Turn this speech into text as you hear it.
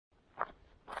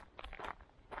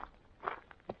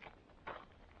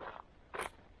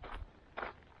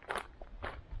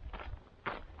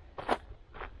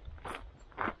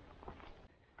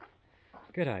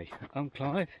G'day, I'm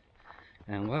Clive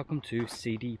and welcome to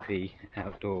CDP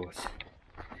Outdoors.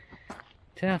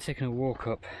 Today I'm taking a walk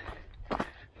up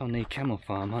on the camel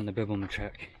farm on the Bibbulmun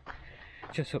track,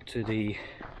 just up to the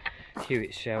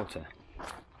Hewitt shelter,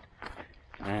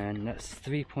 and that's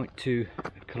 3.2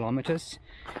 kilometres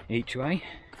each way.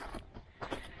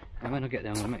 And when I get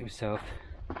there I'm going to make myself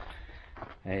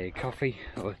a coffee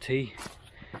or a tea,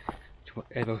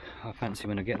 whatever I fancy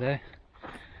when I get there.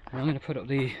 And I'm going to put up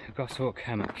the goshawk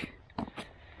hammock.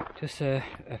 Just a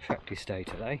practice day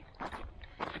today.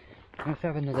 Let's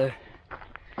have another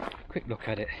quick look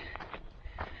at it.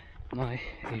 Might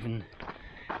even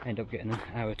end up getting an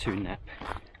hour or two nap.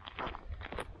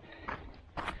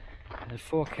 The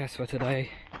forecast for today,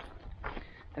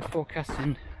 they're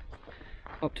forecasting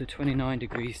up to 29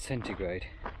 degrees centigrade.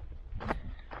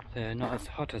 They're not as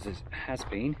hot as it has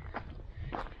been,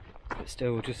 but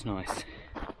still just nice.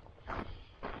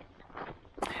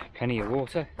 Plenty of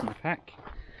water in the pack.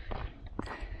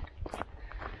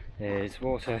 There's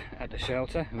water at the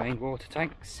shelter, rainwater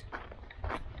tanks.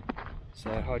 So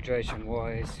hydration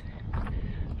wise,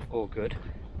 all good.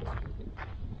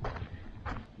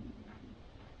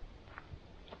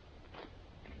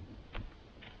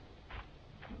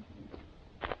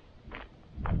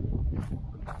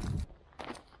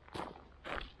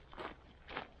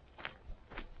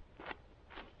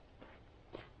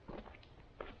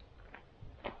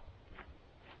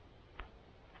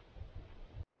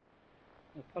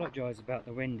 I apologise about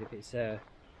the wind if it's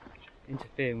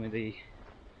interfering with the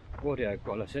audio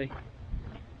quality.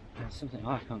 It's something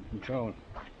I can't control.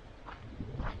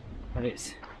 But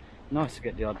it's nice to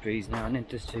get the odd breeze now and then,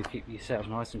 just to keep yourself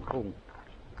nice and cool.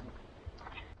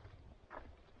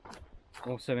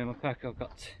 Also in my pack I've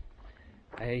got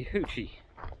a hoochie,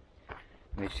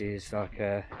 which is like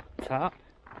a tarp.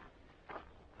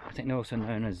 I think they're also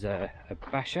known as a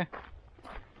basher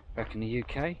back in the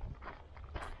UK.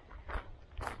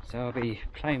 So I'll be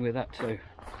playing with that too,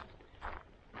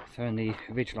 throwing the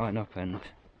ridge line up and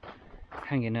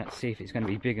hanging that to see if it's going to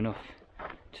be big enough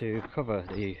to cover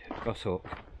the goshawk.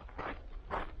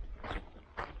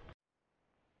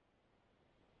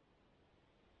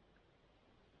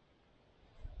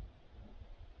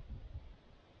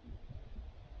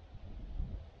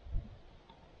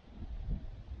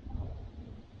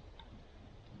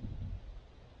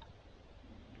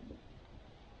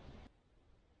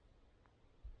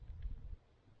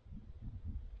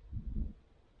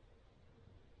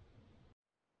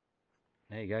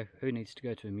 There you go. Who needs to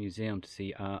go to a museum to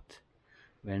see art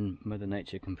when Mother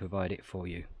Nature can provide it for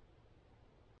you?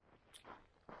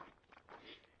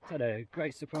 Had a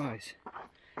great surprise.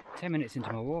 10 minutes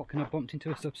into my walk and I bumped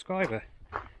into a subscriber.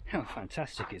 How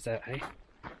fantastic is that, eh?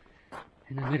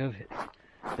 In the middle of it,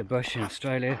 the bush in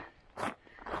Australia,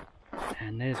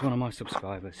 and there's one of my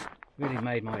subscribers. Really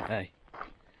made my day.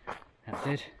 That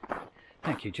did.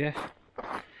 Thank you, Jeff.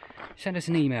 Send us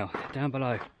an email down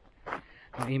below.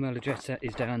 My email address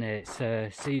is down there. It's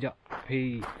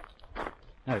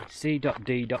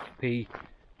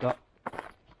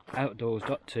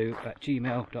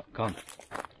c.d.p.outdoors.2@gmail.com.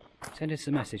 Send us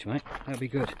a message, mate. That'd be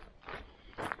good.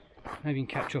 Maybe you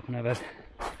can catch up and have a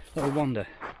little wander,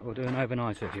 or do an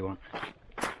overnighter if you want.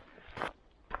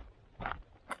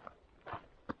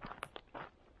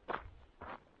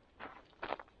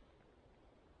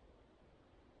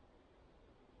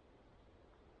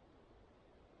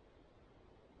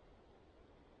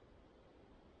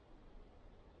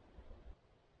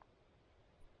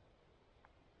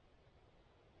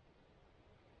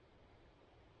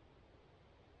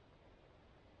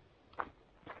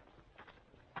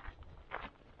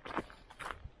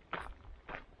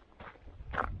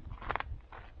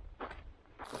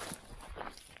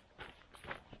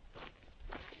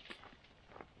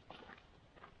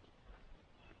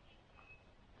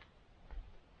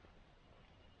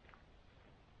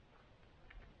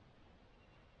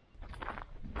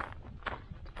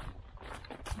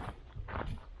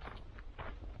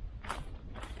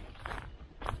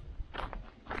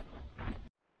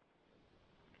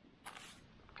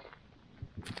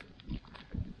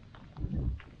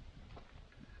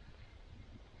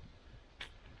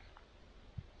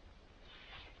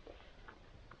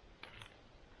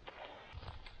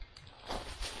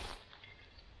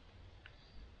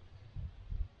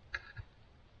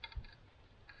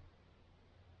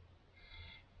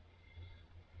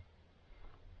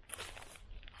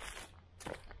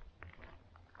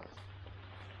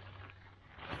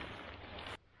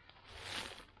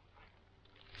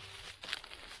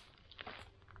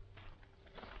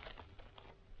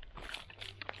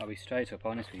 I'll be straight up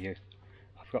honest with you.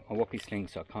 I've got my whoppy sling,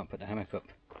 so I can't put the hammock up.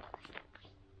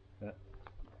 But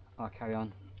I'll carry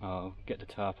on. I'll get the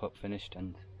tarp up finished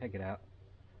and peg it out.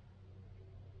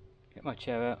 Get my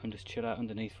chair out and just chill out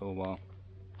underneath for a while.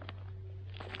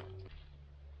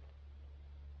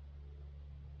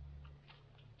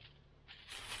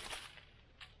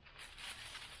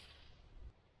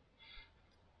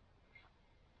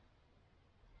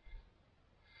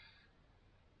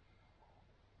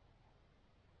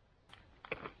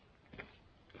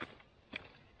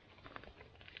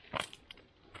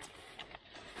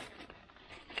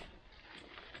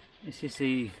 This is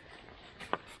the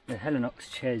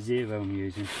Helinox Chair Zero I'm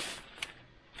using.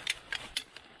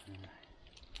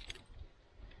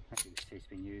 I think this seat's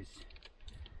been used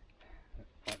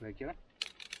quite regular.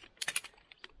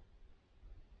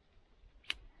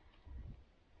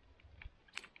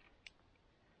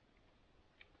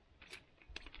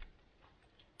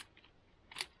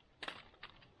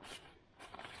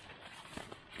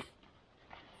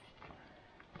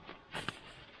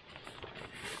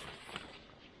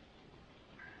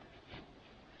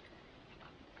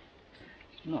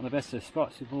 Not the best of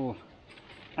spots with all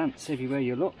ants everywhere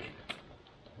you look.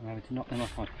 I'm having to knock them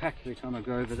off my pack every time I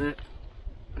go over there.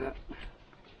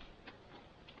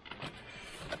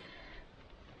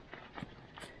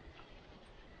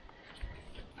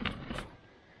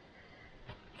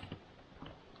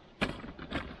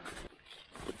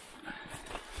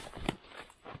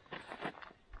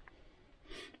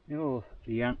 All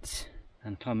the ants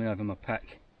and climbing over my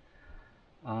pack.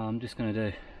 I'm just going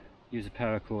to use a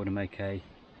paracord and make a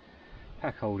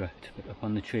pack holder to put up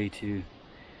on the tree to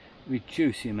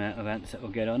reduce the amount of ants that will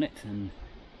get on it and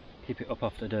keep it up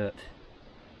off the dirt.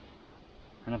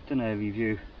 And I've done a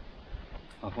review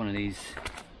of one of these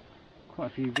quite a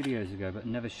few videos ago, but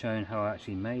never shown how I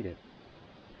actually made it.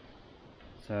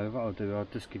 So what I'll do, I'll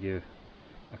just give you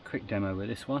a quick demo with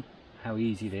this one, how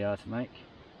easy they are to make.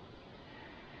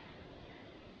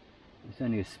 There's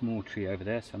only a small tree over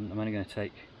there, so I'm only going to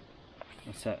take,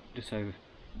 what's that, just over,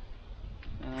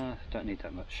 don't need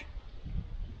that much,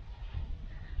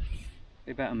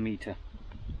 about a metre.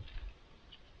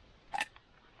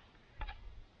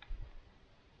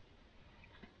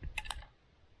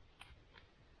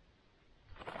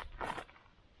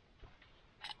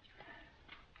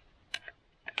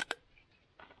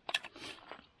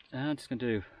 And I'm just going to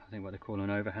do, I think what they call an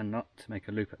overhand knot to make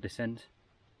a loop at this end.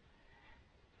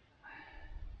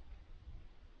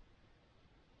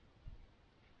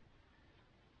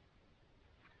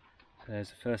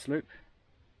 There's the first loop,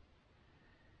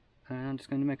 and I'm just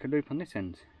going to make a loop on this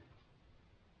end.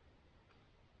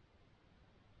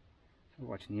 So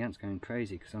watching the ants going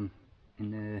crazy because I'm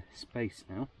in their space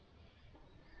now.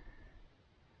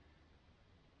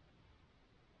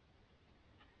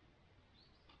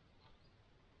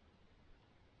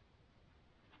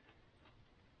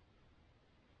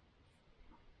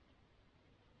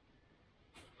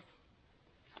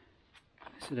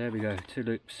 So there we go, 2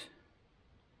 loops.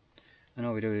 And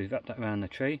all we do is wrap that around the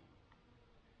tree,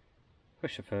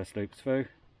 push the first loop through,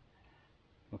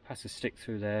 we'll pass a stick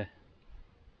through there,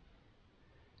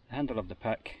 the handle of the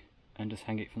pack, and just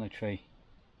hang it from the tree.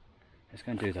 Let's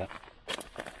go and do that.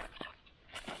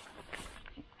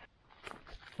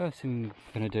 First thing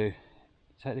we're going to do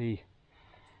is take the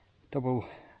double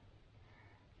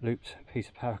looped piece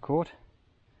of paracord,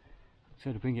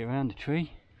 so to bring it around the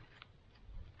tree,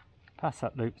 pass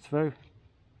that loop through,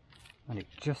 and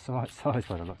it's just the right size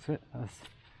by the looks of it. That's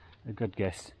a good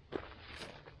guess.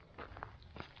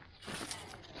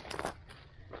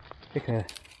 Pick a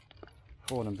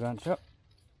fallen branch up.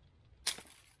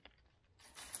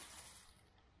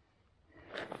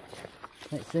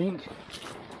 Next thing,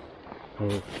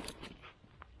 is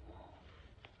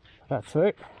that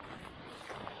through.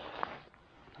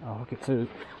 I'll hook it to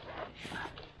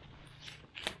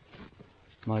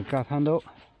my grab handle.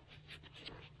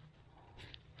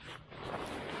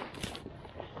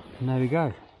 And there we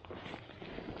go.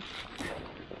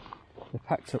 The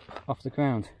pack's up off the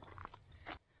ground.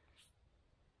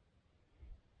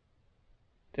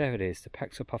 There it is, the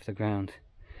pack's up off the ground.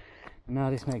 And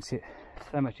now this makes it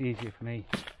so much easier for me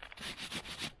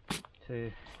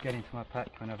to get into my pack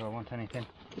whenever I want anything.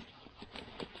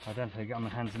 I don't have to get on my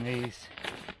hands and knees.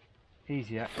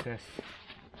 Easy access.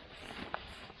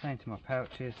 Same to my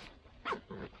pouches.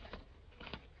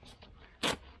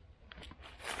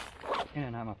 In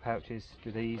and out of my pouches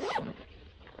with ease.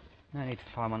 No need to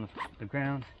climb on the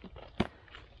ground.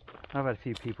 I've had a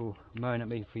few people moan at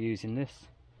me for using this,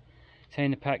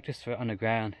 saying the pack just throw it on the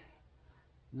ground.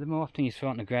 The more often you throw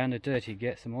it on the ground, the dirtier it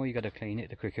gets, the more you got to clean it,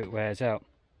 the quicker it wears out.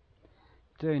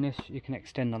 Doing this, you can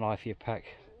extend the life of your pack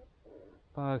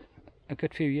by a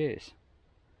good few years.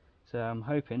 So I'm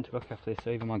hoping to look after this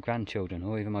so even my grandchildren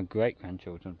or even my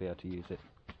great-grandchildren will be able to use it.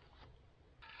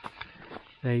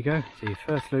 There you go, so your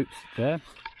first loop's there.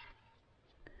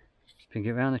 Bring it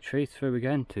around the tree, through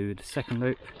again to the second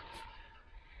loop.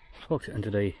 Hook it under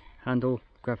the handle,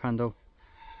 grab handle,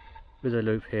 with a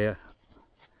loop here,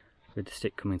 with the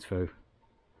stick coming through.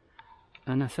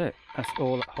 And that's it, that's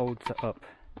all that holds it up.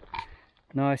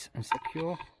 Nice and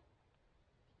secure.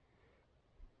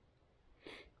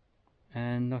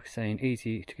 And like I say,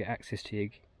 easy to get access to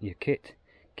your kit.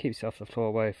 Keeps it off the floor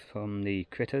away from the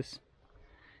critters.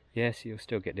 Yes, you'll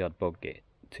still get the odd bug get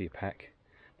to your pack,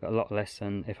 but a lot less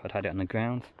than if I'd had it on the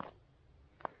ground.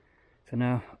 So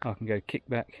now I can go kick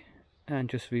back and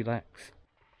just relax.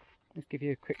 Let's give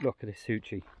you a quick look at this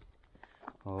Suchi,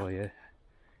 or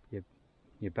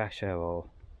your basher or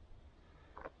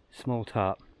small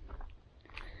tarp.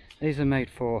 These are made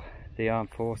for the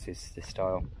armed forces, this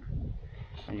style.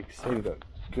 And you can see we've got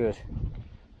good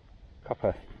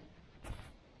copper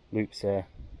loops there,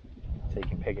 so you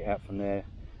can peg it out from there.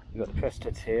 You've got the press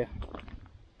studs here,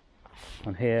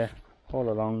 on here, all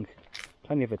along,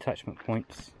 plenty of attachment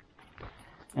points.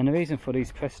 And the reason for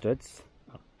these press studs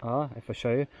are, if I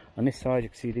show you, on this side you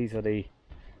can see these are the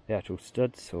actual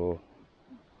studs, or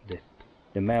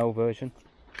the male version.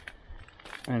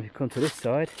 And if you come to this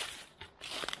side,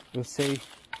 you'll see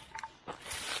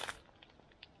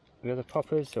the other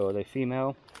poppers, or the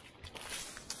female,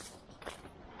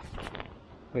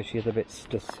 which the other bits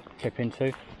just clip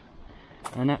into.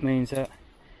 And that means that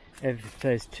if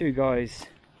there's two guys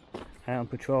out on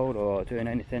patrol or doing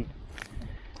anything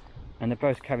and they're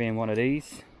both carrying one of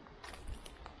these,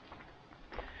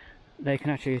 they can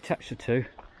actually attach the two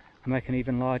and make an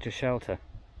even larger shelter.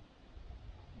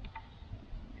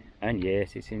 And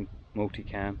yes, it's in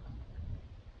multicam.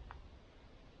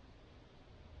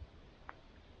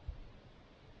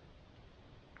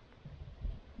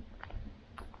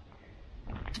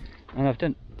 And I've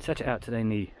set it out today in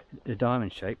the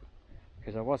diamond shape,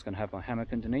 because I was going to have my hammock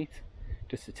underneath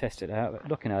just to test it out, but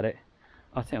looking at it,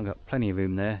 I think I've got plenty of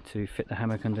room there to fit the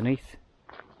hammock underneath.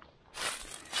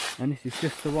 And this is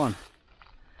just the one,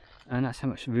 and that's how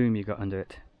much room you got under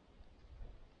it.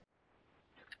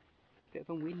 Bit of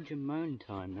a whinge and moan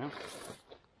time now.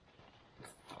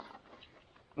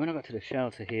 When I got to the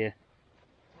shelter here,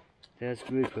 there's a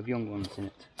group of young ones in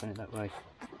it, put it that way,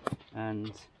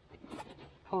 and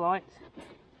polite,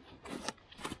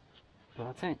 but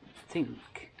I don't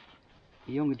think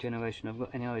the younger generation have got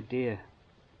any idea.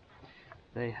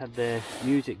 They had their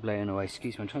music blaring away.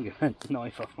 Excuse me, I'm trying to get the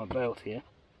knife off my belt here.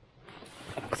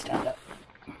 I can stand up.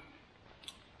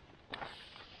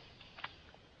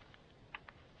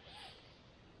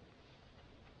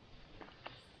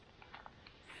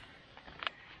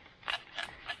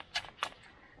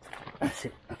 That's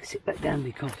it, I can sit back down and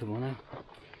be comfortable now.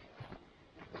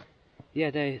 Yeah,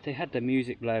 they had the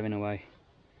music blaring away,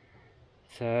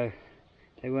 so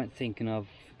they weren't thinking of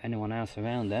anyone else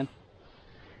around them.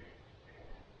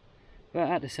 But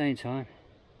at the same time,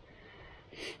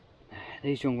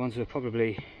 these young ones were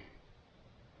probably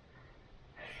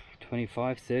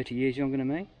 25, 30 years younger than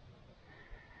me.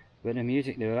 But the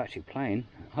music they were actually playing,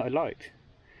 I liked.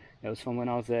 It was from when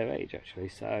I was their age actually,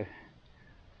 so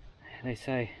they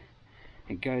say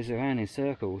it goes around in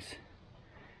circles.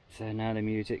 So now the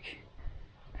music,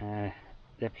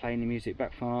 they're playing the music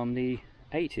back from the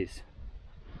 80s.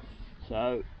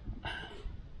 So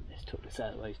let's tuck this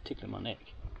out of the way, it's tickling my neck.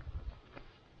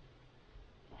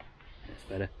 That's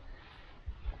better.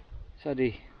 So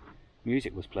the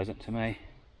music was pleasant to me,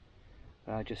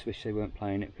 but I just wish they weren't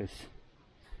playing it, because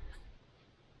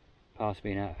part of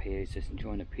being out here is just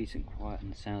enjoying the peace and quiet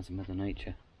and the sounds of Mother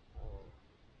Nature.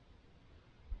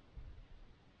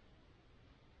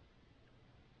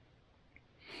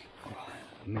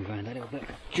 I'll move around a little bit,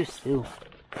 just feel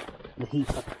the heat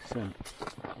of the sun.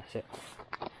 That's it.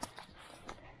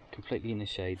 Completely in the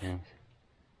shade now.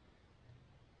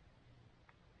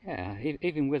 Yeah,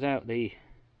 even without the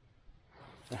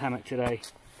hammock today,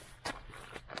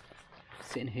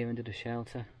 sitting here under the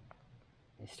shelter,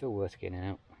 it's still worth getting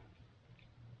out.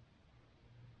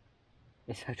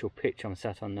 This actual pitch I'm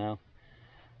sat on now,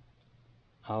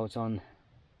 I was on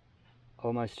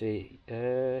almost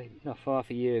not far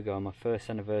off a year ago on my first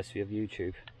anniversary of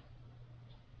YouTube,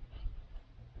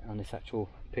 on this actual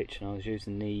pitch, and I was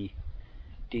using the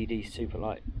DD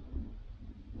Superlight.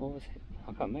 What was it? I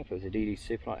can't remember if it was a DD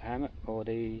Superlight hammock or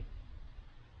the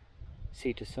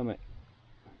Cedar Summit.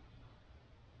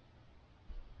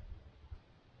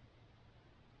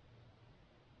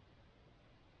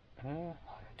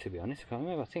 To be honest, I can't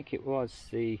remember. I think it was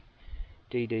the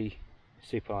DD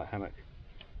Superlight hammock.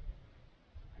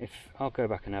 I'll go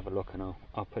back and have a look, and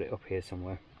I'll put it up here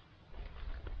somewhere.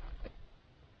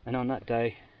 And on that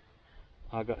day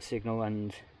I got signal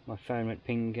and my phone went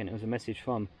ping, and it was a message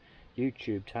from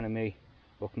YouTube telling me,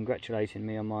 or congratulating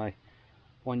me on my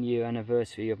 1 year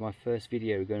anniversary of my first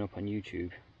video going up on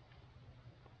YouTube.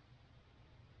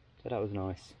 So that was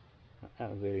nice.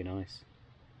 That was really nice.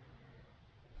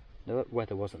 The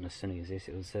weather wasn't as sunny as this.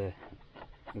 It was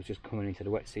just coming into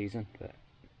the wet season, but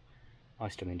I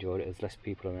still enjoyed it. There's less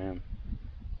people around.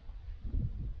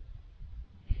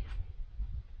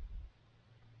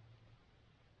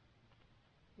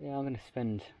 Yeah, I'm going to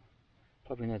spend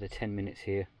probably another 10 minutes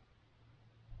here,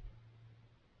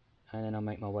 and then I'll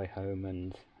make my way home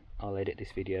and I'll edit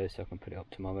this video so I can put it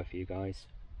up tomorrow for you guys.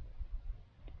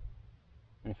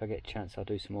 And if I get a chance, I'll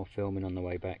do some more filming on the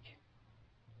way back.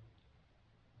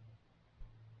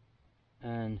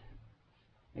 And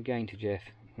again to Jeff,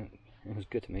 it was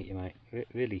good to meet you, mate.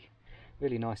 Really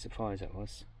nice surprise that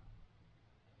was.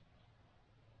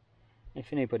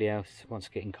 If anybody else wants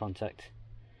to get in contact,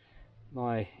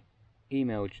 my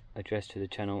email address to the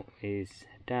channel is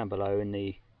down below in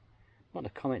the, not the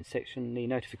comment section, the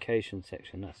notification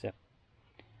section, that's it.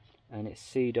 And it's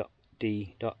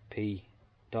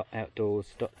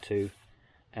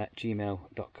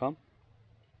c.d.p.outdoors.2@gmail.com.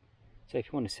 So if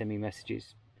you want to send me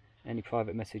messages, any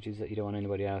private messages that you don't want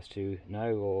anybody else to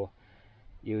know, or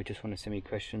you just want to send me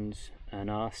questions and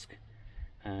ask,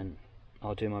 and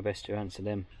I'll do my best to answer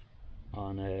them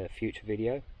on a future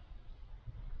video.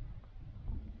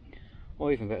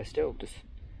 Or even better still, just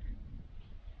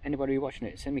anybody watching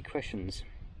it, send me questions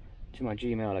to my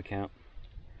Gmail account,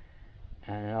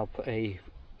 and I'll put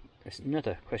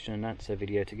another question and answer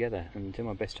video together and do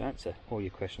my best to answer all your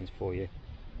questions for you.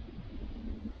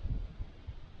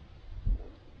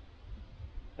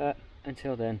 But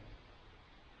until then,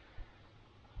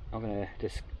 I'm going to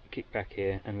just kick back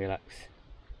here and relax,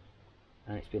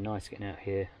 and it's been nice getting out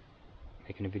here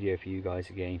making a video for you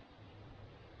guys again.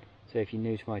 So if you're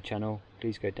new to my channel,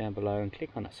 please go down below and click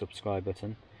on that subscribe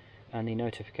button and the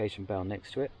notification bell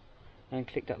next to it, and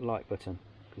click that like button,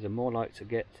 because the more likes I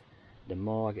get, the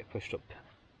more I get pushed up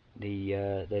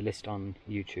the list on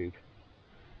YouTube.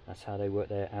 That's how they work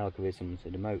their algorithms.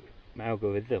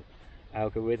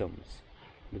 Algorithms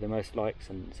with the most likes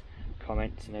and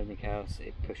comments and everything else,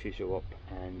 it pushes you up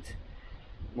and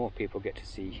more people get to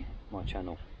see my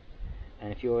channel.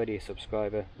 And if you're already a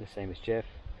subscriber, the same as Jeff,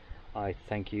 I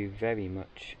thank you very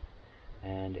much,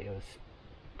 and it was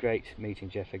great meeting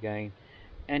Jeff again.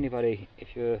 Anybody,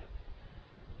 if you're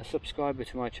a subscriber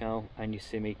to my channel and you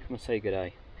see me, come and say good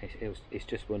day. It's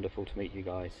just wonderful to meet you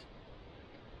guys.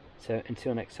 So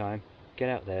until next time, get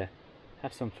out there,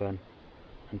 have some fun,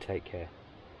 and take care.